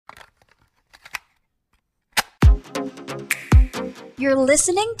You're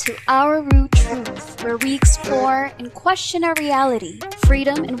listening to Our Root Truth, where we explore and question our reality,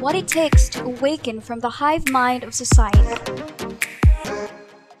 freedom, and what it takes to awaken from the hive mind of society.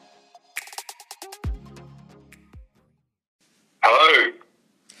 Hello.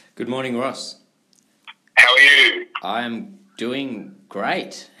 Good morning, Ross. How are you? I'm doing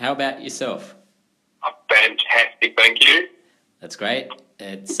great. How about yourself? I'm fantastic, thank you. That's great.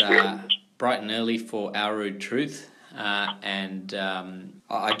 It's bright and early for Our Root Truth. And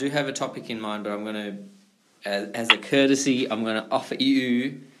I do have a topic in mind, but I'm going to, as a courtesy, I'm going to offer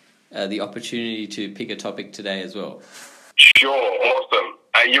you the opportunity to pick a topic today as well. Sure, awesome.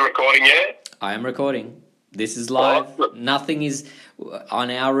 Are you recording yet? I am recording. This is live. Awesome. Nothing is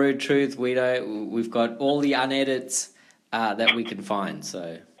on Our Root Truth. We've got all the unedits that we can find.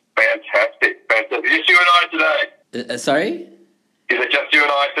 So Fantastic. Is it you and I today? Sorry? Is it just you and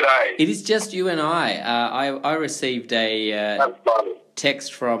I today? It is just you and I. I received a That's funny.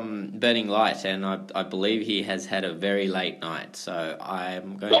 text from Burning Light, and I believe he has had a very late night. So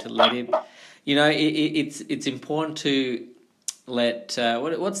I'm going to let him. You know, it's important to let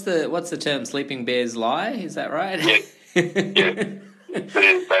what's the term? Sleeping bears lie. Is that right? Yes. Yes.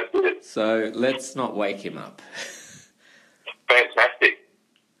 That's it. So let's not wake him up. Fantastic.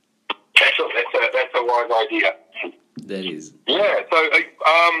 That's a wise idea. That is. Yeah. So,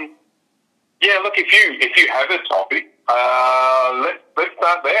 look, if you have a topic, let's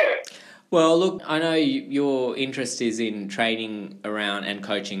start there. Well, look, I know your interest is in training around and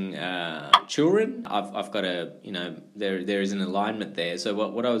coaching children. I've got there is an alignment there. So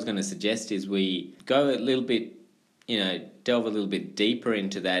what I was going to suggest is we go a little bit, delve a little bit deeper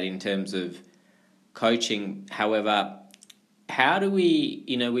into that in terms of coaching. However, how do we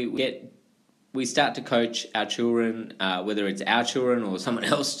start to coach our children, whether it's our children or someone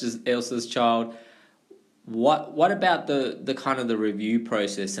else's child. What about the kind of the review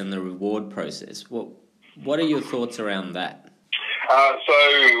process and the reward process? What are your thoughts around that?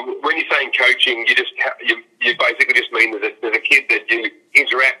 So when you're saying coaching, you basically just mean that there's a kid that you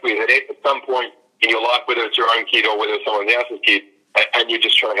interact with at some point in your life, whether it's your own kid or whether it's someone else's kid, and you're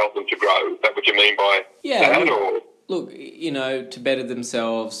just trying to help them to grow. Is that what you mean by that? Look, to better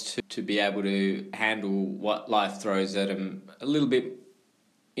themselves, to be able to handle what life throws at them a little bit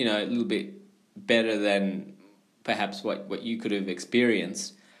better than perhaps what you could have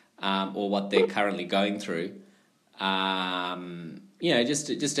experienced, or what they're currently going through.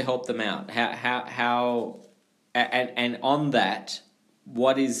 Just to help them out. How and on that,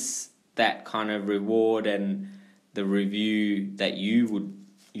 what is that kind of reward and the review that you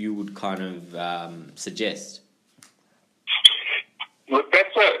would kind of suggest? Look,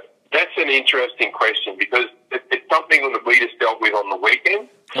 that's an interesting question because it's something that we just dealt with on the weekend.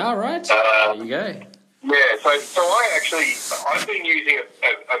 All right. There you go. Yeah, so I've been using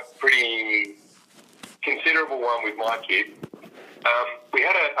a pretty considerable one with my kids. We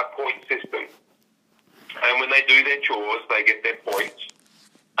had a point system, and when they do their chores, they get their points.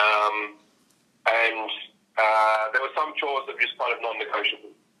 There were some chores that were just kind of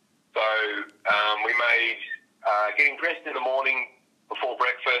non-negotiable. So we made getting dressed in the morning before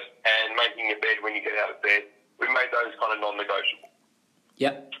breakfast and making your bed when you get out of bed. We made those kind of non-negotiable.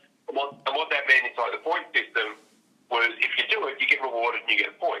 Yep. And what that meant inside the point system was if you do it, you get rewarded and you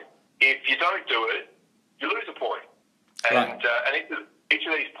get a point. If you don't do it, you lose a point. And each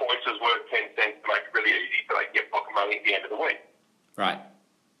of these points was worth 10 cents to make it really easy so they can get pocket money at the end of the week. Right.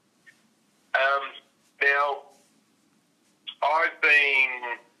 Now,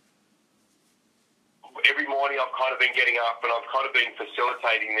 every morning I've kind of been getting up and I've kind of been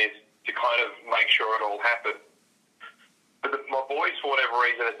facilitating this to kind of make sure it all happens. But my boys, for whatever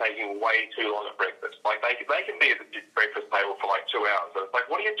reason, are taking way too long at breakfast. Like, they can be at the breakfast table for like 2 hours. And it's like,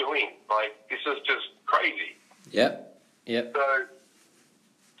 what are you doing? Like, this is just crazy. Yep.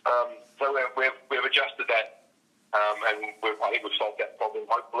 So we've adjusted that, and I think we've solved that problem.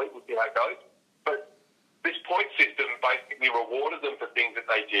 Hopefully, we'll see how it goes. But this point system basically rewarded them for things that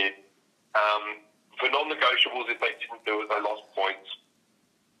they did. For non-negotiables, if they didn't do it, they lost points.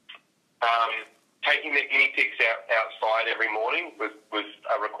 Taking their guinea pigs outside every morning was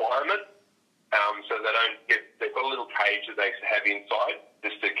a requirement, so they've got a little cage that they have inside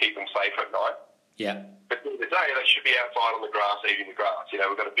just to keep them safe at night. Yeah. But in the day, they should be outside on the grass, eating the grass. We've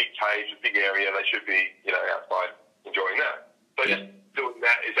got a big cage, a big area. They should be, outside enjoying that. So just doing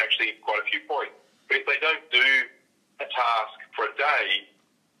that is actually quite a few points. But if they don't do a task for a day,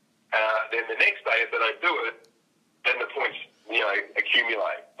 then the next day, if they don't do it, then the points,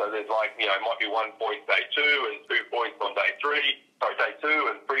 accumulate. So there's it might be 1 point day 2 and 2 points on day 3. Sorry, day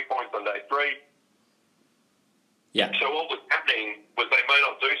 2 and 3 points on day 3. Yeah. So what was happening was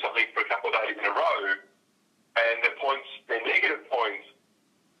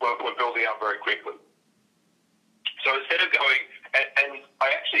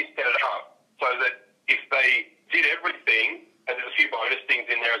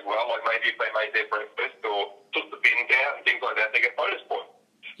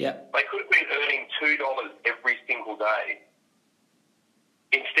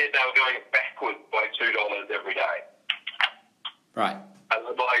Right. And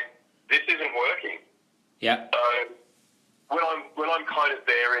I'm like, this isn't working. Yeah. So when I'm kind of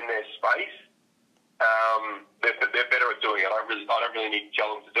there in their space, they're better at doing it. I don't really need to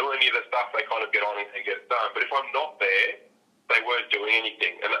tell them to do any of the stuff. They kind of get on it and get it done. But if I'm not there, they weren't doing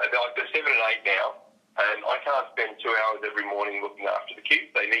anything. And they're 7 and 8 now, and I can't spend 2 hours every morning looking after the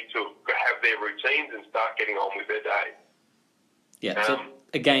kids. They need to have their routines and start getting on with their day. Yeah. So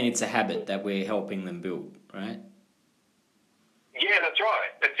again, it's a habit that we're helping them build, right? Yeah, that's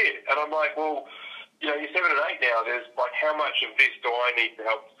right. That's it. And I'm like, well, you're 7 and 8 now. There's like, how much of this do I need to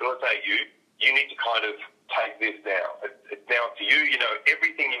help facilitate you? You need to kind of take this now. It's now up to you. You know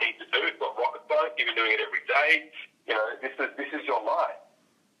everything you need to do. It's not rocket science. You've been doing it every day. This is your life.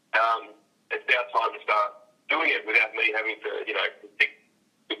 It's now time to start doing it without me having to, 6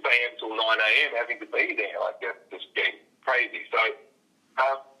 a.m. till 9 a.m. having to be there. Like, that's just getting crazy. So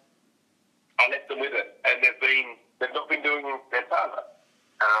I left them with it, and they've not been doing their father.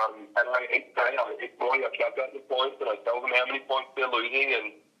 And each day, each morning, I calculate the points, and I tell them how many points they're losing,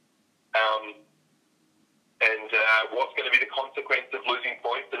 and what's going to be the consequence of losing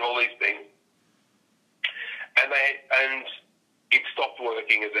points and all these things. And it stopped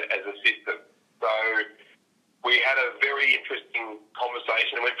working as a system. So we had a very interesting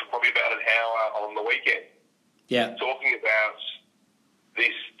conversation. It went for probably about an hour on the weekend. Yeah. Talking about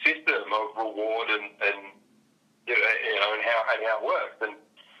this system of reward and how it works. And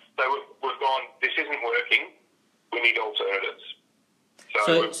so we've gone, this isn't working. We need alternatives.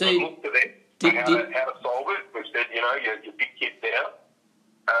 So we've looked at it. How to solve it. We've said, you're big kids now.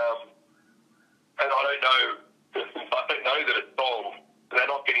 And I don't know that it's solved. They're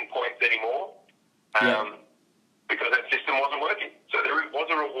not getting points anymore because that system wasn't working. So there was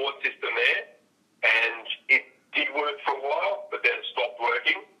a reward system there, and it did work for a while, but then it stopped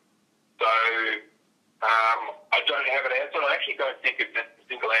working. So I don't have an answer. And I actually don't think it's a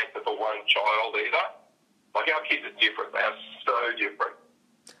single answer for one child either. Like, our kids are different. They are so different.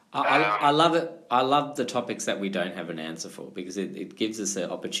 I love it. I love the topics that we don't have an answer for, because it gives us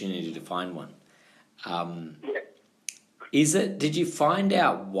an opportunity to find one. Did you find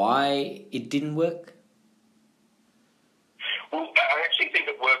out why it didn't work? Well, I actually think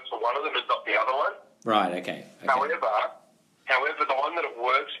it works for one of them and not the other one. Right, okay. However, the one that it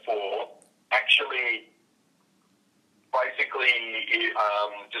works for actually basically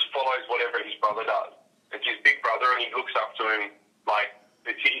just follows whatever his brother does. It's his big brother, and he looks up to him like,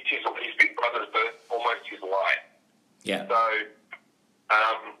 his big brother's almost his life. Yeah. So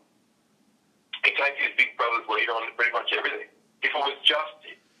he takes his big brother's lead on pretty much everything. If it was just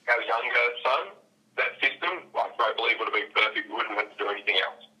our younger son, that system, I believe, would have been perfect. We wouldn't have to do anything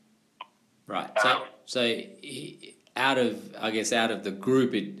else. Right. So out of the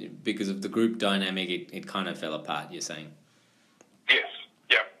group, because of the group dynamic, it kind of fell apart, you're saying? Yes.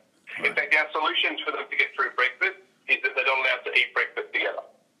 Yeah. Right. In fact, our solutions for them to get through breakfast is that they're not allowed to eat breakfast together.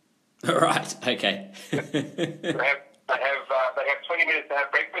 Right, okay. They have 20 minutes to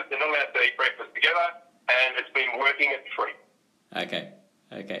have breakfast. They're not allowed to eat breakfast together, and it's been working at 3. Okay,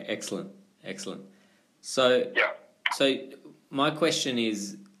 excellent. So, yeah. So my question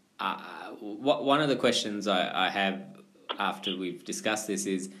is, one of the questions I have after we've discussed this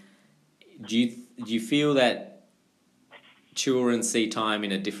is, do you feel that children see time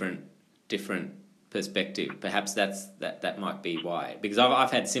in a different perspective? Perhaps that might be why. Because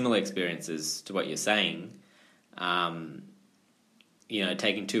I've had similar experiences to what you're saying.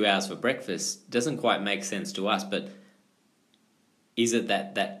 Taking 2 hours for breakfast doesn't quite make sense to us, but is it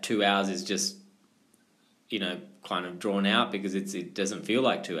that 2 hours is just, kind of drawn out because it doesn't feel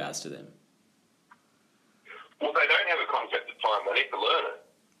like 2 hours to them? Well, they don't have a concept of time. They need to learn it.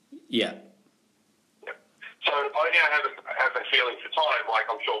 Yeah. So I now have a feeling for time, like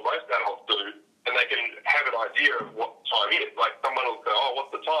I'm sure most adults do, and they can have an idea of what time is. Like, someone will go, oh,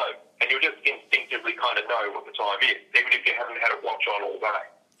 what's the time? And you'll just instinctively kind of know what the time is, even if you haven't had a watch on all day.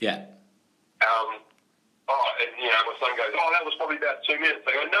 Yeah. My son goes, oh, that was probably about 2 minutes.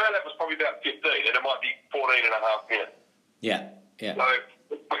 I go, no, that was probably about 15, and it might be 14 and a half minutes. Yeah. So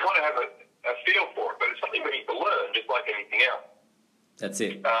we kind of have a feel for it, but it's something we need to learn, just like anything else. That's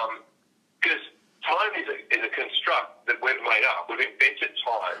it. Because time is a construct that we've made up. We've invented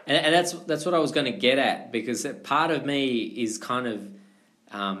time. And that's what I was going to get at, because part of me is kind of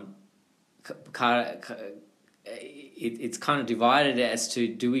it's kind of divided as to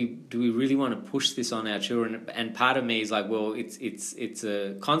do we really want to push this on our children? And part of me is like, well, it's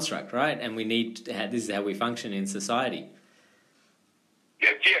a construct, right? And we need to this is how we function in society.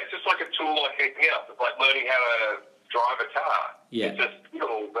 Yeah, it's just like a tool like anything else. It's like learning how to drive a car. Yeah. It's a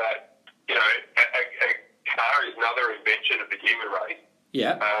skill that, a car is another invention of the human race.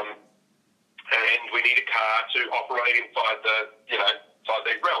 Yeah. And we need a car to operate inside inside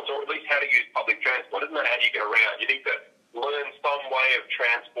these realms, or at least how to use public transport. It doesn't matter how you get around. You need to learn some way of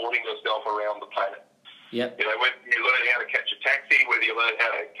transporting yourself around the planet. Yep. Whether you learn how to catch a taxi, whether you learn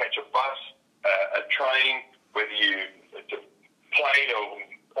how to catch a bus, a train, whether a plane or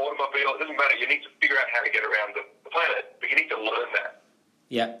automobile, it doesn't matter. You need to figure out how to get around the planet, but you need to learn that.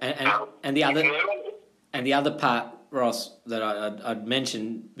 Yeah, and the other part, Ross, that I'd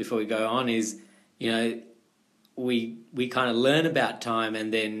mention before we go on is, we kind of learn about time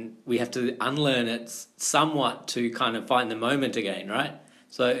and then we have to unlearn it somewhat to kind of find the moment again, right?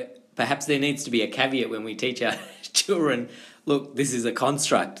 So perhaps there needs to be a caveat when we teach our children, look, this is a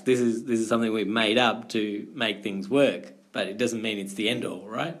construct, this is something we've made up to make things work, but it doesn't mean it's the end all,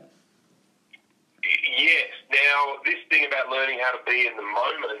 right? Yes. Now, this thing about learning how to be in the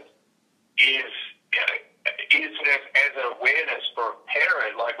moment is as an awareness for a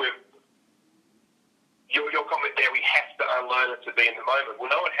parent, like your comment there, we have to unlearn it to be in the moment.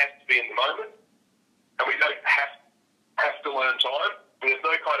 Well, no one has to be in the moment, and we don't have to learn time. There's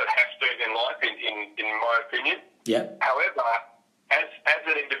no kind of have to in life, in my opinion. Yeah. However, as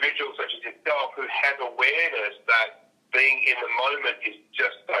an individual such as yourself who has awareness that being in the moment is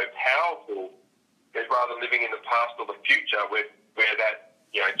just so powerful, is rather living in the past or the future where that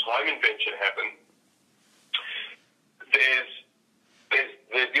time invention happened, there's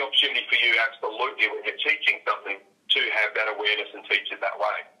the opportunity for you absolutely when you're teaching something to have that awareness and teach it that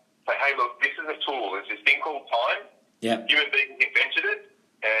way. Say, hey, look, this is a tool. There's this thing called time. Yeah. Human beings invented it,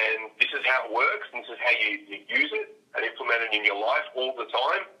 and this is how it works, and this is how you use it and implement it in your life all the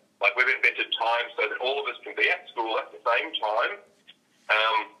time. Like we've invented time so that all of us can be at school at the same time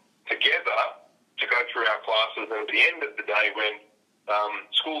together to go through our classes, and at the end of the day when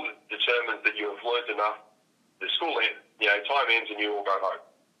school determines that you have learned enough, the school ends, time ends and you all go home.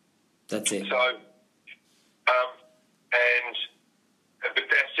 That's it. So, but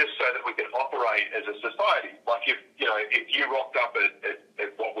that's just so that we can operate as a society. Like if you rocked up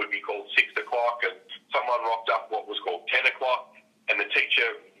at what would be called 6 o'clock and someone rocked up what was called 10 o'clock and the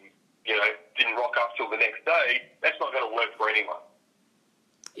teacher, didn't rock up till the next day, that's not going to work for anyone.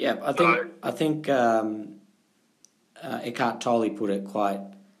 Yeah, I think Eckhart Tolle put it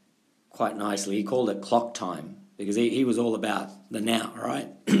quite nicely. He called it clock time because he was all about the now, right?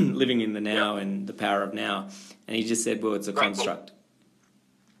 Living in the now and the power of now. And he just said, well, it's a construct. Book.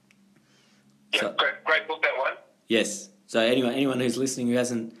 Yeah, so, great book, that one. Yes. So anyone who's listening who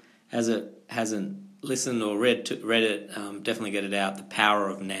hasn't listened or read it, definitely get it out. The Power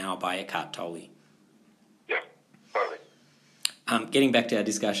of Now by Eckhart Tolle. Yeah, totally. Getting back to our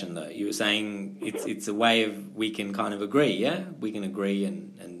discussion, though, you were saying it's a way of we can kind of agree, yeah? We can agree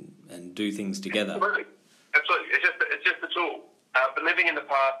and do things together. Absolutely. It's just a tool. But living in the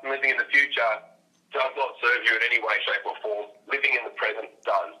past and living in the future does not serve you in any way, shape or form. Living in the present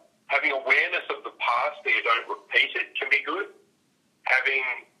does. Having awareness of the past so you don't repeat it can be good. Having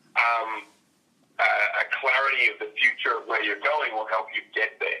a clarity of the future of where you're going will help you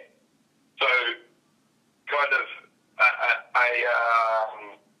get there. So kind of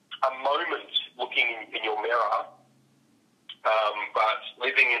a moment looking in your mirror, but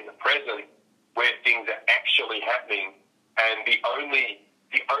living in the present where things are actually happening, and the only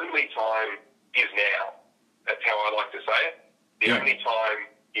time is now. That's how I like to say it. The only time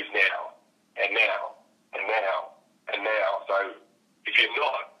is now, and now, and now, and now. So if you're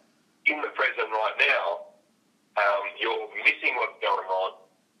not in the present right now, you're missing what's going on.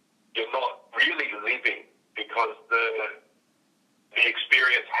 You're not really living because the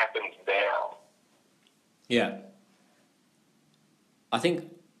experience happens now. Yeah. I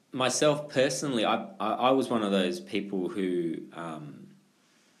think myself personally, I was one of those people who,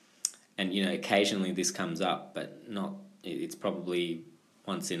 and occasionally this comes up, but not. It's probably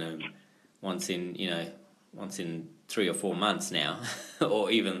once in 3 or 4 months now, or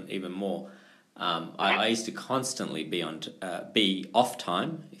even more. I used to constantly be off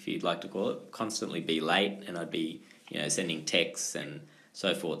time, if you'd like to call it, constantly be late, and I'd be sending texts and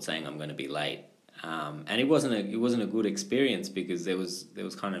so forth saying I'm going to be late. And it wasn't a good experience because there was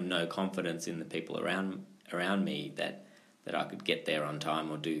kind of no confidence in the people around me that I could get there on time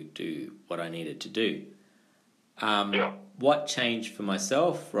or do what I needed to do. What changed for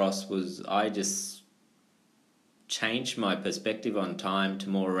myself, Ross, was I just changed my perspective on time to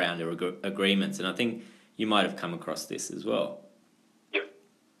more around agreements, and I think you might have come across this as well. Yep.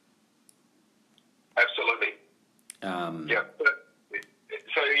 Absolutely. Yeah.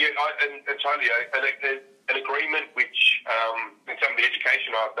 So totally, an agreement which in some of the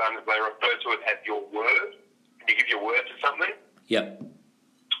education I've done, they refer to it as your word. you give your word to something. Yep.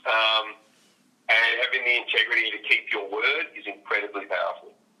 And having the integrity to keep your word is incredibly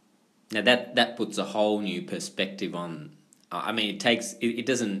powerful. Now that puts a whole new perspective on. I mean,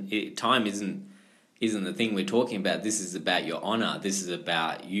 time isn't the thing we're talking about. This is about your honor. This is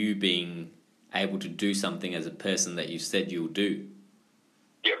about you being able to do something as a person that you said you'll do.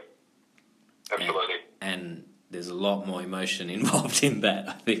 Yep, absolutely. And there's a lot more emotion involved in that,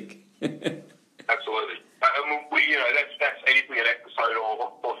 I think. Absolutely. That's easily an episode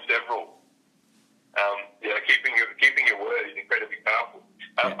or several. Keeping your word is incredibly powerful.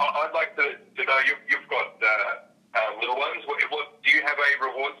 I'd like to know, you've got little ones. What do you have a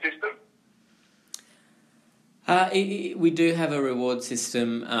reward system? We do have a reward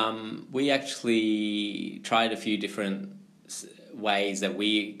system. We actually tried a few different ways that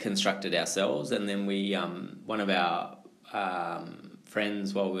we constructed ourselves, and then we one of our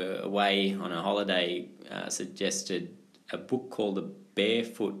friends, while we were away on a holiday, suggested a book called The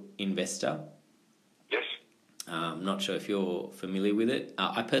Barefoot Investor. Yes. Not sure if you're familiar with it.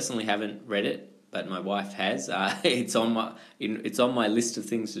 I personally haven't read it, but my wife has. It's on my list of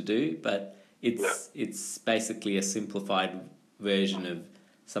things to do, but it's basically a simplified version of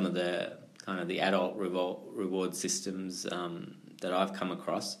some of the kind of the adult reward systems that I've come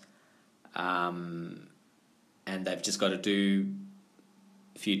across, and they've just got to do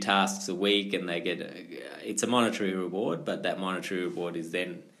a few tasks a week, and they get it's a monetary reward, but that monetary reward is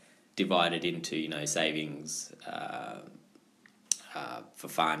then divided into savings for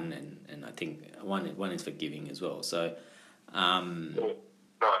fun, and I think one is for giving as well. So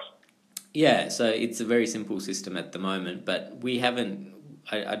Nice. yeah, so it's a very simple system at the moment, but we haven't.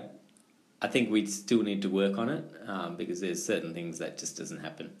 I think we still need to work on it because there's certain things that just doesn't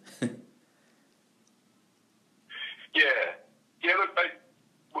happen.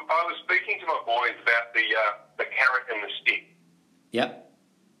 Look, I was speaking to my boys about the carrot and the stick. Yep.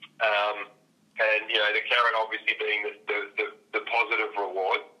 And the carrot obviously being the positive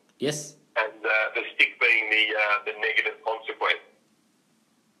reward. Yes. And the stick being the negative consequence.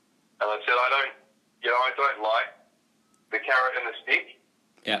 And I said, I don't like the carrot and the stick.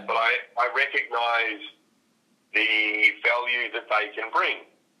 Yeah. But I recognise the value that they can bring.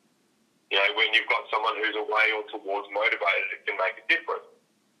 When you've got someone who's away or towards motivated, it can make a difference.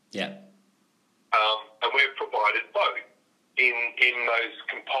 Yeah. And we've provided both. In those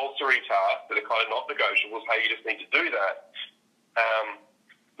compulsory tasks that are kind of not negotiables, hey, you just need to do that.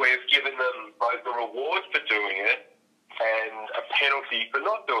 We've given them both the reward for doing it and a penalty for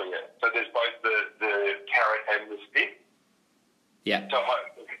not doing it. So there's both the carrot and the stick. Yeah. To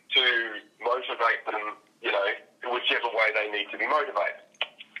motivate them, whichever way they need to be motivated.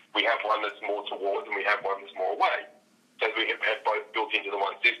 We have one that's more towards and we have one that's more away. So we have both built into the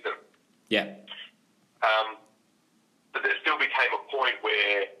one system. Yeah. But there still became a point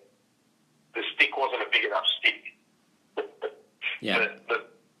where the stick wasn't a big enough stick. Yeah. The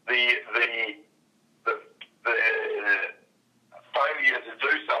failure to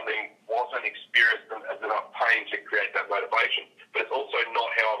do something wasn't experienced as enough pain to create that motivation. But it's also not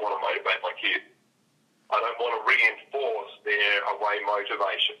how I want to motivate my kids. I don't want to reinforce their away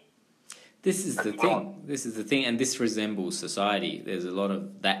motivation. This is the thing, and this resembles society. There's a lot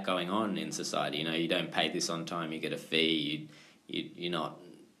of that going on in society. You don't pay this on time, you get a fee. You're not.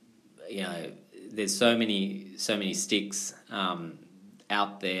 There's so many sticks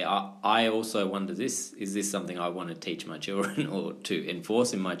out there. I also wonder, is this something I want to teach my children or to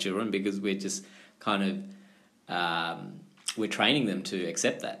enforce in my children? Because we're just kind of we're training them to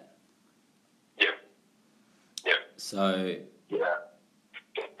accept that. Yeah. Yeah. So. Yeah.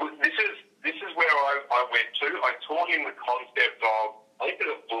 This is where I went to. I taught him the concept of, I think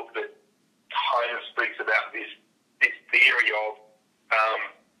there's a book that kind of speaks about this theory of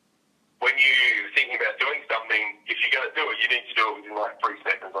when you're thinking about doing something, if you're going to do it, you need to do it within like 3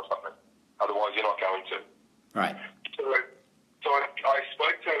 seconds or something. Otherwise, you're not going to. Right. So I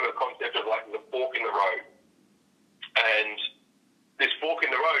spoke to him the concept of like the fork in the road. And this fork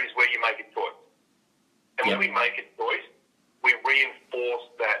in the road is where you make a choice. And when we make a choice, we reinforce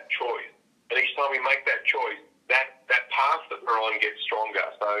that choice. And each time we make that choice, that path that we're on gets stronger.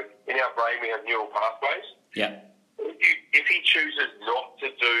 So in our brain, we have neural pathways. Yeah. If he chooses not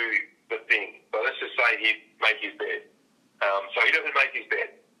to do the thing, so let's just say he'd make his bed. So he doesn't make his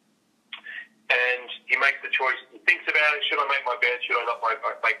bed. And he makes the choice. He thinks about it. Should I make my bed? Should I not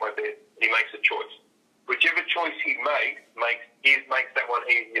make my bed? And he makes a choice. Whichever choice he makes that one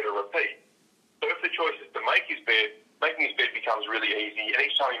easier to repeat. So if the choice is to make his bed, making his bed becomes really easy, and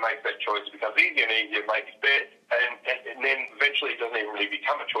each time he makes that choice, it becomes easier and easier to make his bed, and then eventually it doesn't even really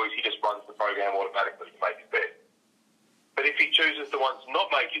become a choice, he just runs the program automatically to make his bed. But if he chooses to once not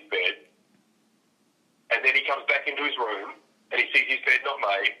make his bed, and then he comes back into his room and he sees his bed not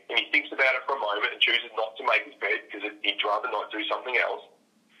made, and he thinks about it for a moment and chooses not to make his bed because he'd rather not do something else,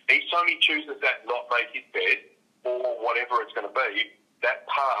 each time he chooses that not make his bed, or whatever it's going to be, that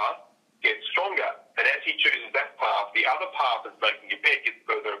path gets stronger. And as he chooses that path, the other path of making your bed gets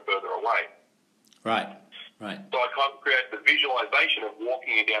further and further away. Right, right. So I kind of create the visualization of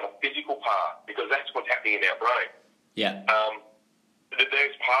walking you down a physical path, because that's what's happening in our brain. Yeah.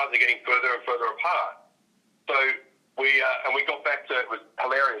 Those paths are getting further and further apart. So we got back to, it was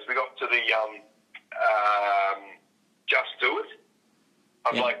hilarious, we got to the just do it.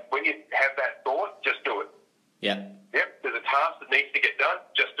 I'm like, when you have that thought, just do it. Yeah. Yep, there's a task that needs to get done,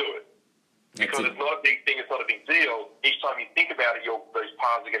 just do it. Because it's not a big thing, it's not a big deal. Each time you think about it, those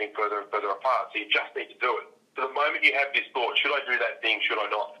paths are getting further and further apart, so you just need to do it. So the moment you have this thought, should I do that thing, should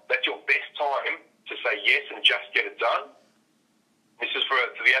I not? That's your best time to say yes and just get it done. This is for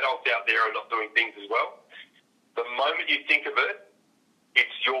the adults out there who are not doing things as well. The moment you think of it,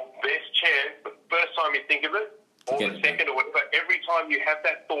 it's your best chance, the first time you think of it, or the second or whatever, every time you have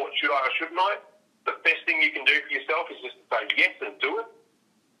that thought, should I or shouldn't I, the best thing you can do for yourself is just to say yes and do it,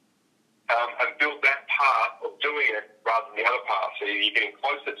 and build that path of doing it rather than the other path. So you're getting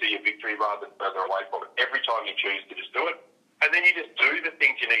closer to your victory rather than further away from it every time you choose to just do it. And then you just do the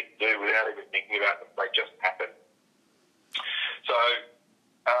things you need to do without even thinking about them. They just happen. So,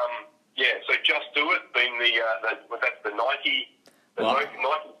 so just do it being that's the Nike slogan,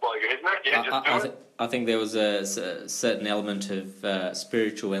 isn't it? Yeah, just do it. I think there was a certain element of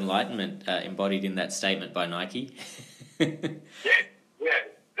spiritual enlightenment embodied in that statement by Nike. Yeah,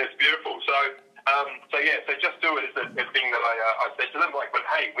 that's beautiful. So just do it is the thing that I said to them. Like, but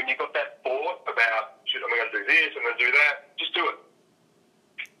hey, when you got that thought about, am I going to do this, I'm going to do that, just do it.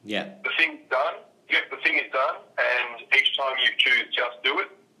 Yeah. The thing's done. Yep, the thing is done, and each time you choose just do it,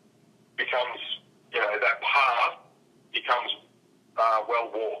 becomes, that path becomes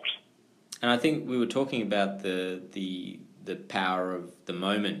well walked. And I think we were talking about the power of the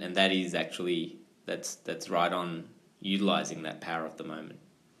moment, and that is actually that's right on utilising that power of the moment.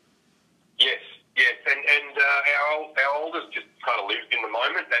 Yes, and our oldest just kind of lives in the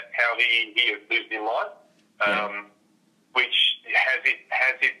moment. That's how he has lived in life, which has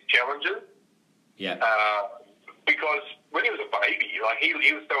its challenges. Yeah. Because when he was a baby, like he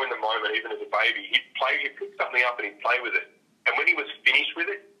was so in the moment, even as a baby, he'd pick something up and he'd play with it. And when he was finished with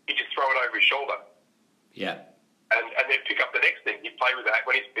it, he'd just throw it over his shoulder. Yeah. And then pick up the next thing. He'd play with that.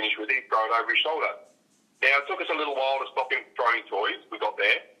 When he's finished with it, he'd throw it over his shoulder. Now, it took us a little while to stop him throwing toys. We got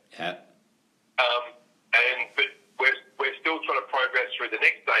there. Yeah. But we're still trying to progress through the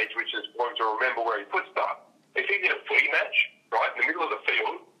next stage, which is wanting to remember where he put stuff. If he's in a footy match, right, in the middle of the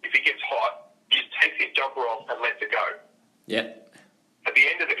field, if he gets hot, he just takes his jumper off and lets it go. Yeah. At the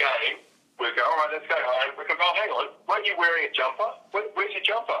end of the game, we'll go, all right, let's go home. We'll go, oh, hang on, weren't you wearing a jumper? Where's your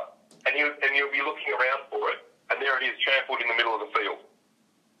jumper? And you'll be looking around for it, and there it is, trampled in the middle of the field.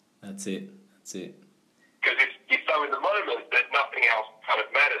 That's it. Because you're so in the moment that nothing else kind of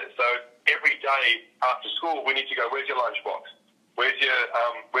matters. So every day after school, we need to go, where's your lunchbox? Where's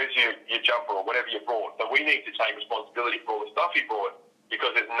your jumper or whatever you brought? So we need to take responsibility for all the stuff he brought,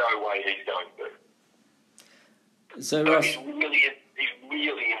 because there's no way he's going to. So Ross, he's really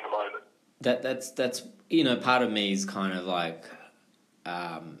in the moment. That's part of me is kind of like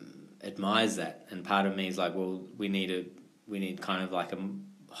admires that, and part of me is like, well, we need kind of like a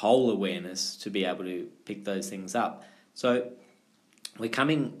whole awareness to be able to pick those things up. So we're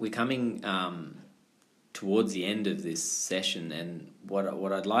coming towards the end of this session, and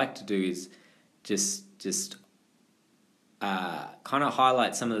what I'd like to do is just kind of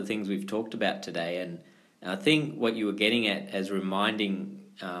highlight some of the things we've talked about today, and I think what you were getting at as reminding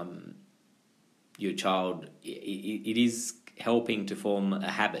your child, it is helping to form a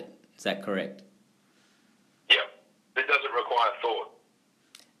habit. Is that correct? Yeah, it doesn't require thought.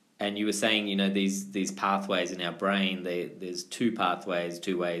 And you were saying, these pathways in our brain, there's two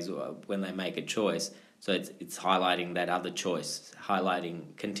ways when they make a choice. So it's highlighting that other choice,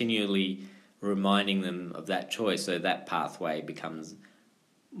 continually reminding them of that choice, so that pathway becomes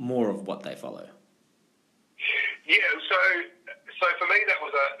more of what they follow. Yeah, so for me that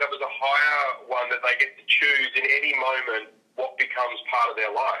was a higher one, that they get to choose in any moment what becomes part of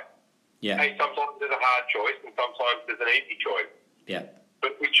their life. Yeah. Hey, sometimes there's a hard choice and sometimes there's an easy choice. Yeah.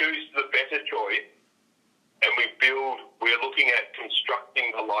 But we choose the better choice, and we're looking at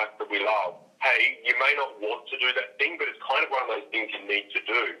constructing the life that we love. Hey, you may not want to do that thing, but it's kind of one of those things you need to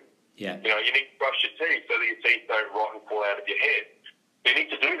do. Yeah. You need to brush your teeth so that your teeth don't rot and fall out of your head. You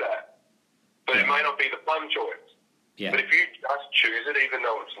need to do that. But it may not be the fun choice. Yeah. But if you just choose it, even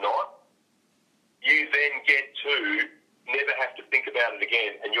though it's not, you then get to never have to think about it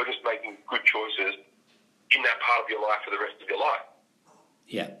again, and you're just making good choices in that part of your life for the rest of your life.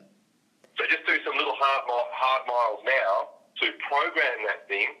 Yeah. So just do some little hard miles now to program that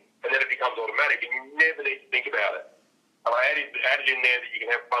thing, and then it becomes automatic, and you never need to think about it. And I added in there that you can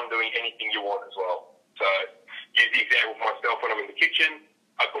have fun doing anything you want as well. So use the example for myself when I'm in the kitchen.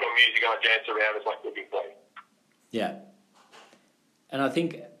 I put on music and I dance around as my cooking plate. Yeah. And I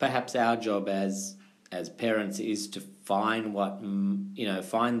think perhaps our job as parents is to find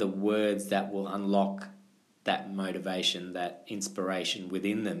find the words that will unlock that motivation, that inspiration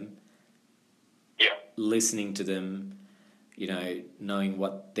within them. Yeah. Listening to them, knowing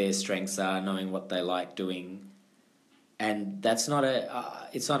what their strengths are, knowing what they like doing. And that's not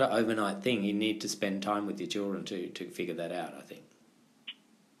it's not an overnight thing. You need to spend time with your children to figure that out, I think.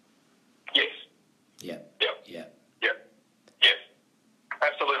 Yes. Yeah. Yeah. Yeah. Yeah. Yes.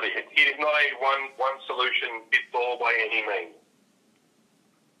 Absolutely. It is not a one solution fits all by any means.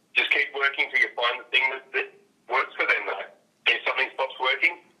 Just keep working till you find the thing that works for them, though. If something stops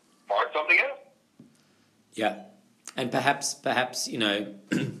working, find something else. Yeah. And perhaps you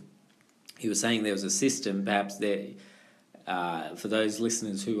were saying there was a system, perhaps there, for those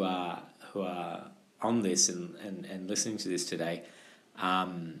listeners who are on this and listening to this today,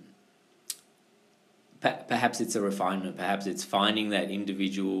 perhaps it's a refinement, perhaps it's finding that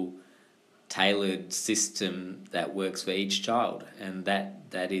individual tailored system that works for each child, and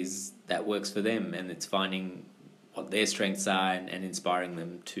that works for them, and it's finding what their strengths are and inspiring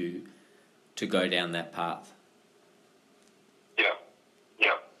them to go down that path. Yeah.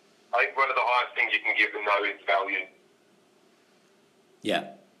 Yeah. I think one of the highest things you can give them, though, is value.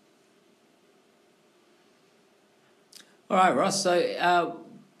 Yeah. All right, Ross. So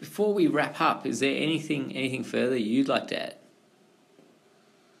before we wrap up, is there anything further you'd like to add?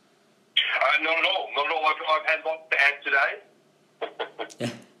 Not at all. Not at all. I've had lots to add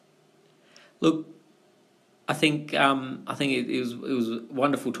today. Look, I think it was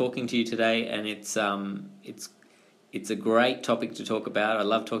wonderful talking to you today, and it's a great topic to talk about. I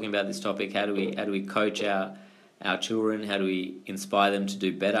love talking about this topic. How do we coach our children? How do we inspire them to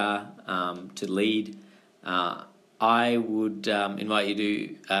do better, to lead? I would invite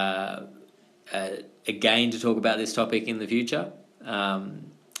you to again to talk about this topic in the future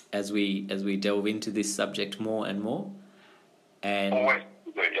as we delve into this subject more and more. And always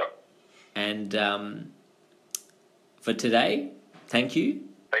do, yeah. And for today, thank you.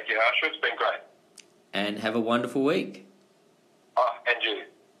 Thank you, Harsha. It's been great. And have a wonderful week. And you.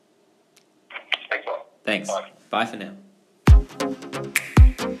 Thanks a lot. Thanks. Bye. Bye for now.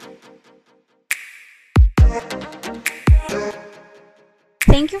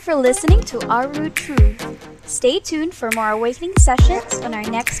 Thank you for listening to Our Root Truth. Stay tuned for more awakening sessions on our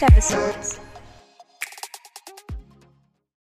next episodes.